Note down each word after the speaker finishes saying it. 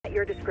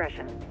your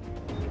discretion.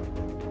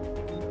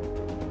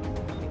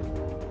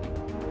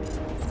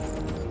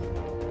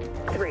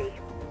 3,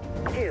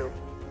 2,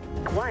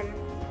 1.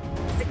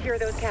 Secure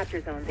those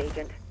capture zones,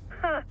 Agent.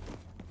 Huh.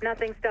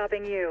 Nothing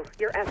stopping you.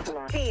 You're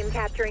Epsilon. Team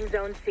capturing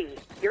Zone C.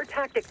 Your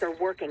tactics are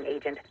working,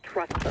 Agent.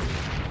 Trust them.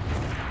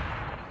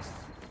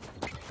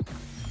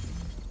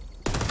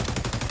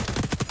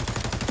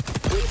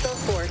 Lethal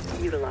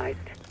force utilized.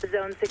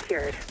 Zone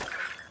secured.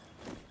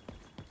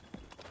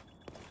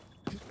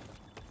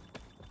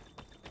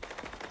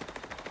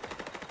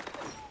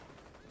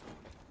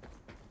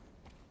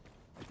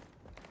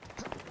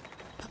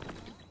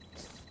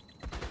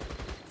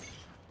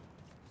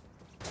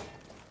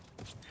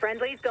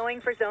 Friendly's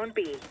going for Zone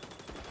B.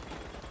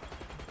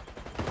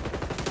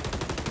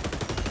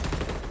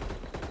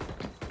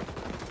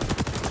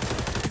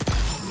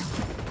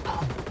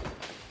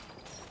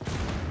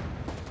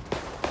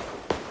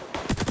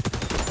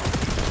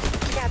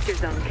 Capture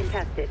zone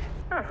contested.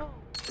 Huh.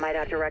 Might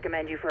have to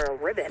recommend you for a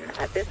ribbon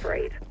at this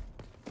rate.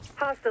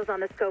 Hostiles on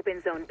the scope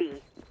in Zone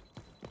B.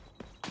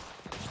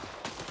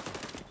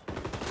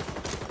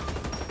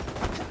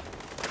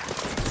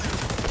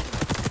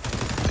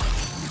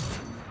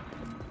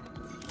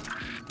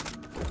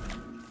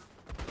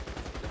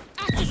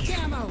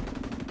 Ammo!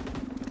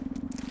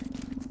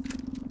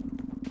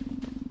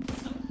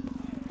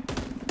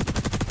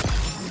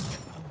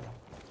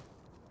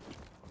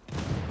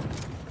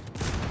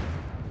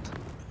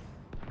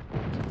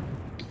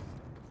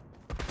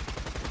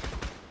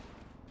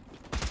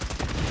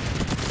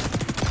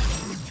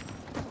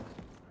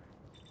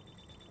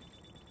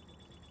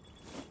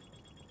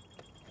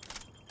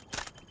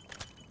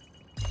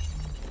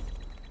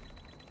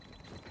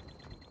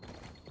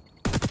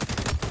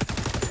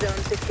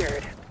 Zone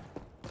secured.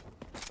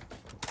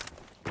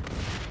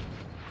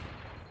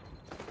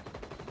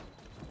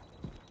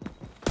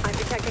 I'm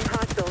detecting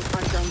hostiles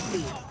on Zone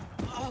C.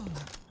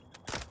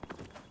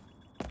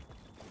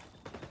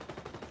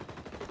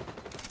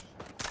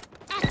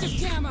 Active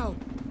camo!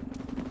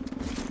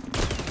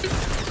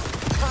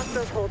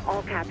 Hostiles hold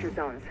all capture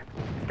zones.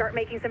 Start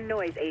making some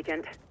noise,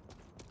 Agent.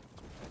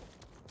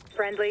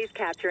 Friendlies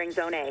capturing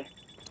Zone A.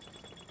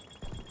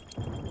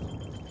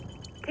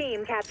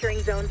 Team capturing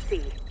Zone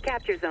C.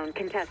 Capture zone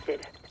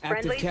contested.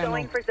 Friendlies camo.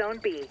 going for Zone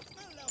B.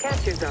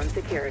 Capture zone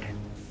secured.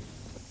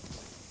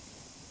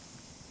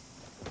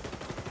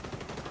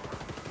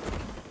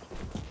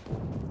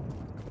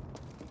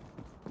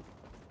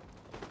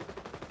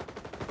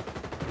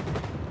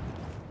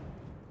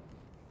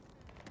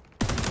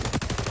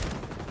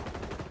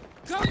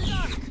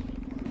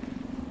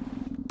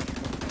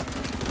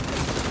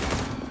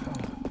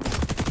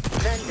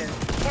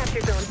 Vengeance.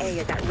 Capture Zone A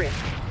is at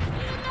risk.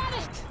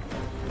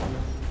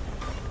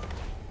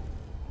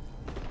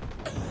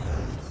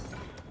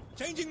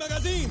 Changing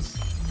magazines!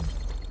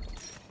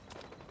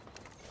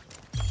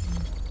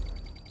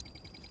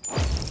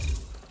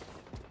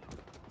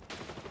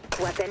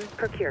 Weapon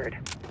procured.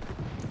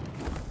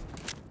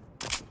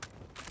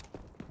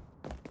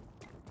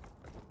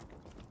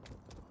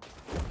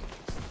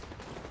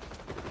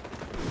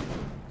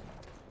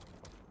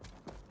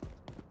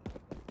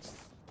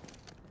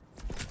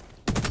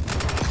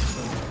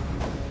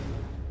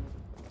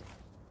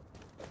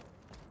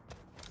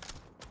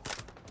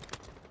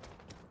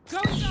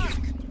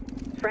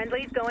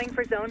 Friendlies going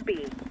for Zone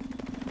B.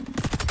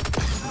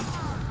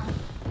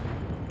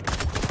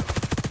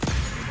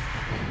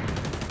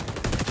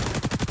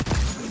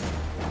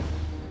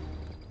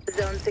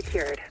 Zone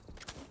secured.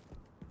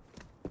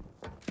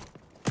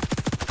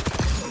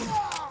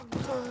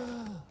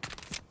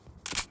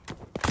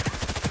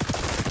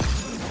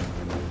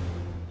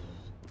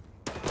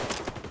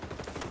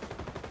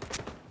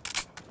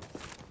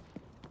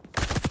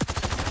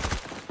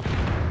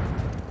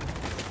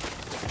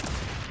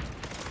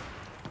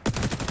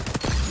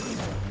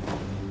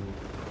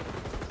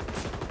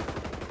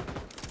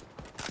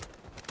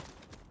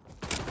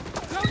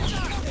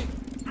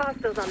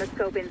 Hostiles on the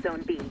scope in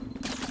Zone B.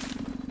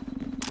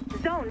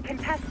 Zone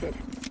contested.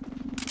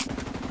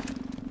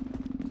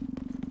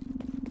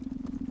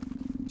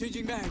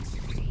 Changing bags.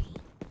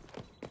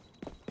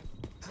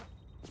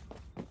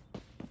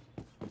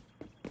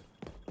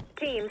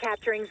 Team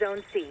capturing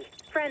Zone C.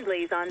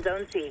 Friendlies on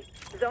Zone C.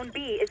 Zone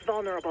B is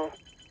vulnerable.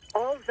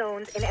 All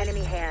zones in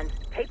enemy hands.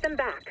 Take them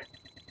back.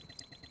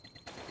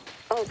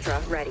 Ultra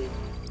ready.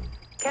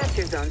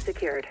 Capture zone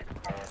secured.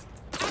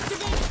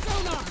 Activate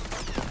sonar!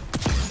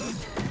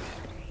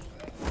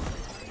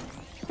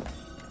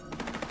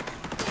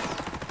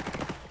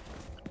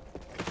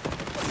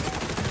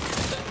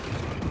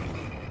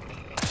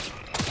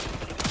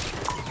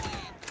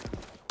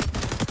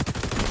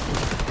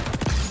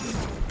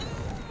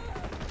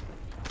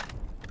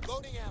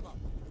 Loading ammo.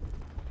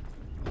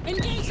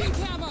 Engaging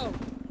camo!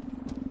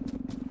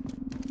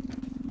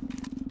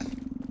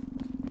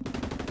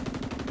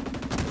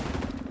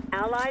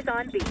 Allies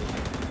on B.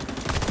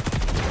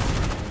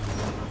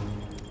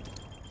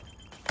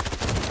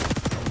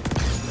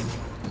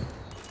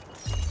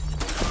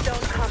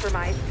 Zone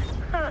compromised.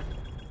 Huh.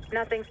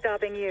 Nothing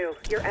stopping you.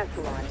 You're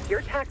Echelon.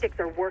 Your tactics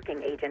are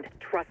working, Agent.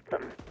 Trust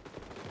them.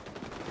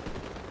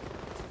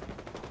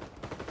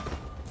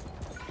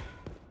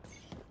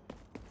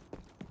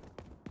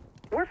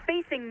 We're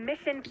facing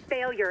mission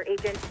failure,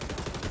 Agent.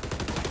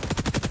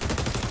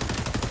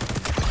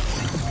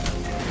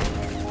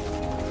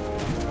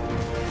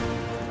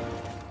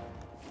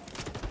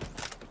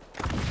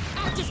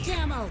 Active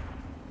camo!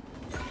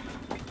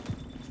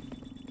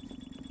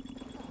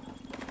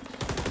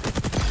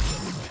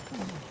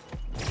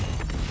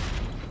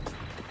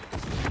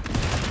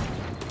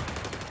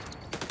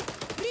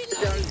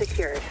 Zone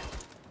secured.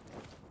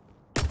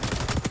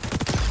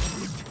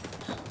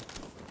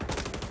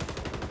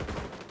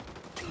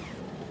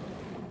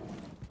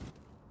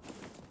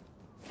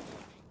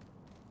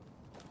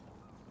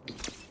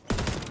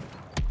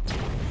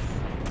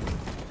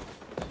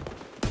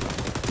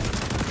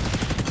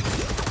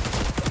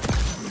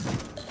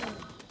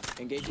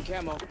 Engaging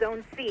camo.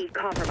 Zone C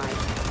compromised.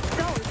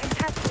 Zone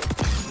contested.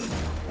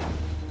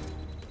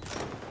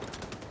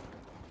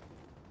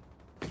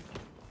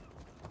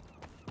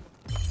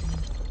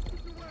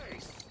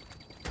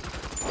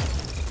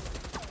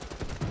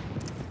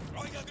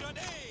 Throwing a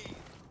grenade!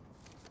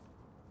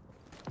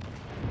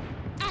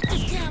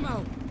 Active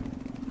camo!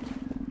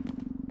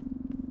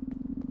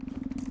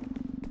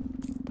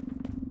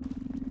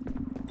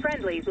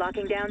 Friendlies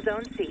locking down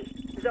Zone C.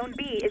 Zone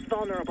B is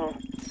vulnerable.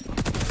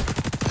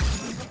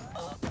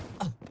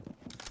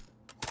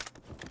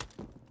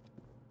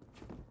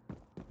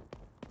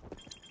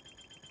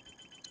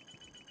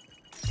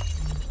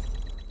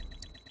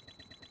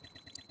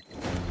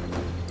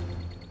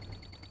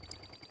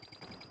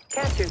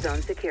 Capture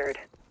zone secured.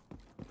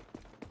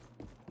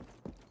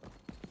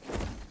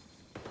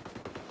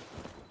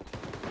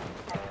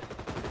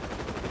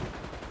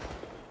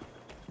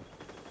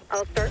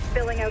 I'll start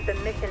filling out the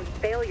mission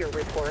failure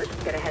report,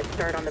 get a head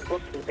start on the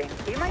bookkeeping.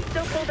 You might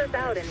still pull this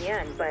out in the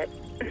end, but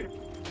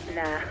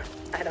nah,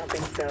 I don't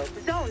think so.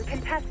 Zone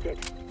contested.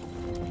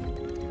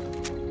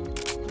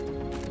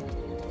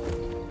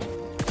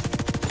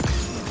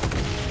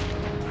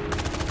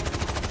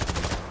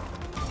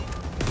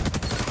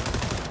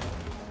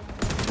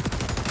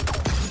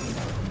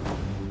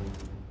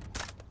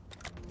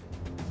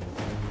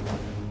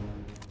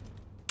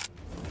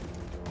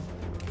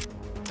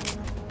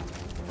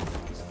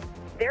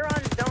 They're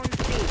on Zone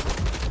C.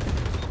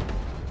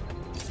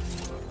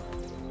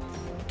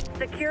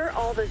 Secure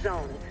all the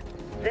zones.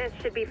 This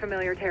should be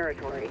familiar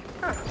territory.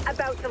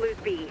 About to lose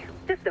B.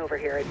 Just over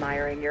here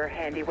admiring your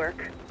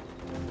handiwork.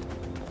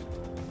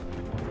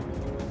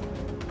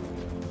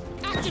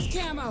 Active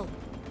camo!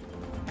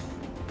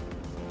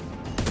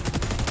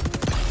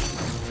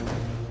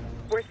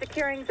 We're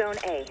securing Zone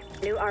A.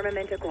 New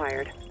armament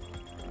acquired.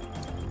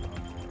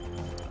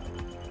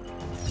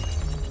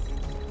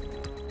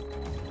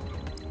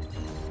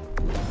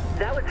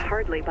 That was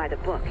hardly by the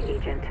book,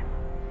 Agent.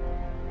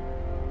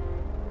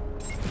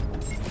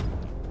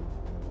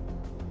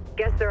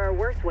 Guess there are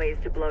worse ways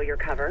to blow your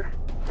cover.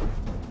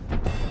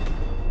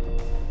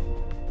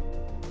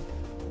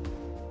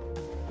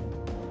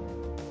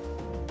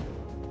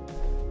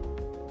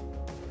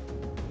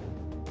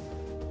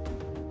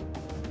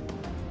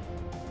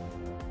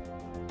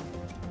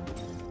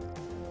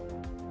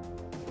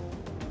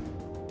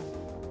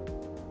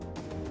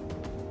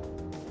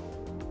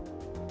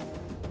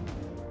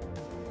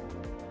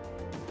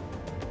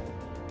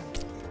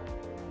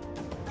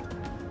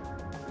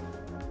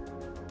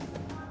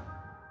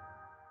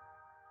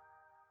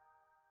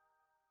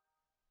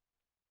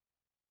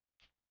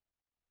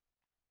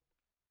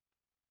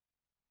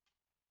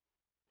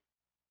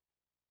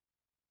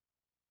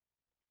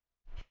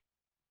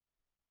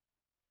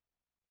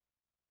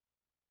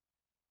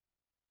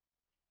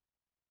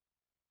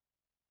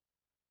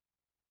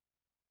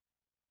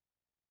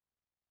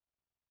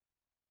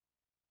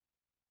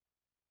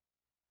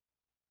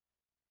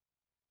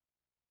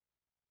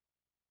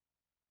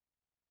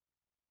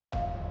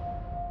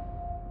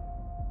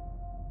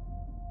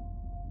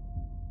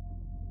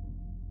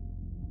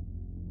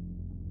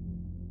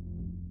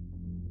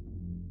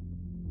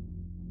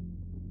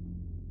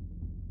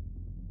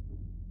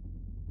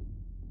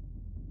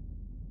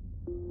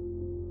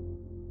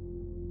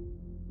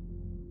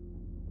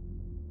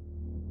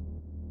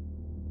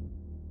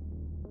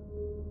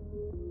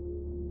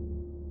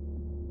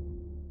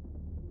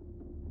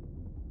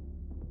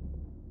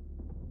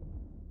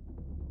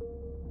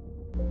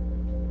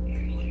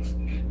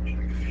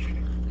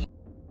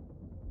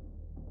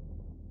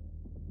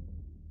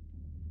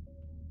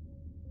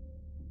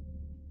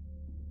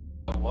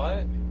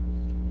 What?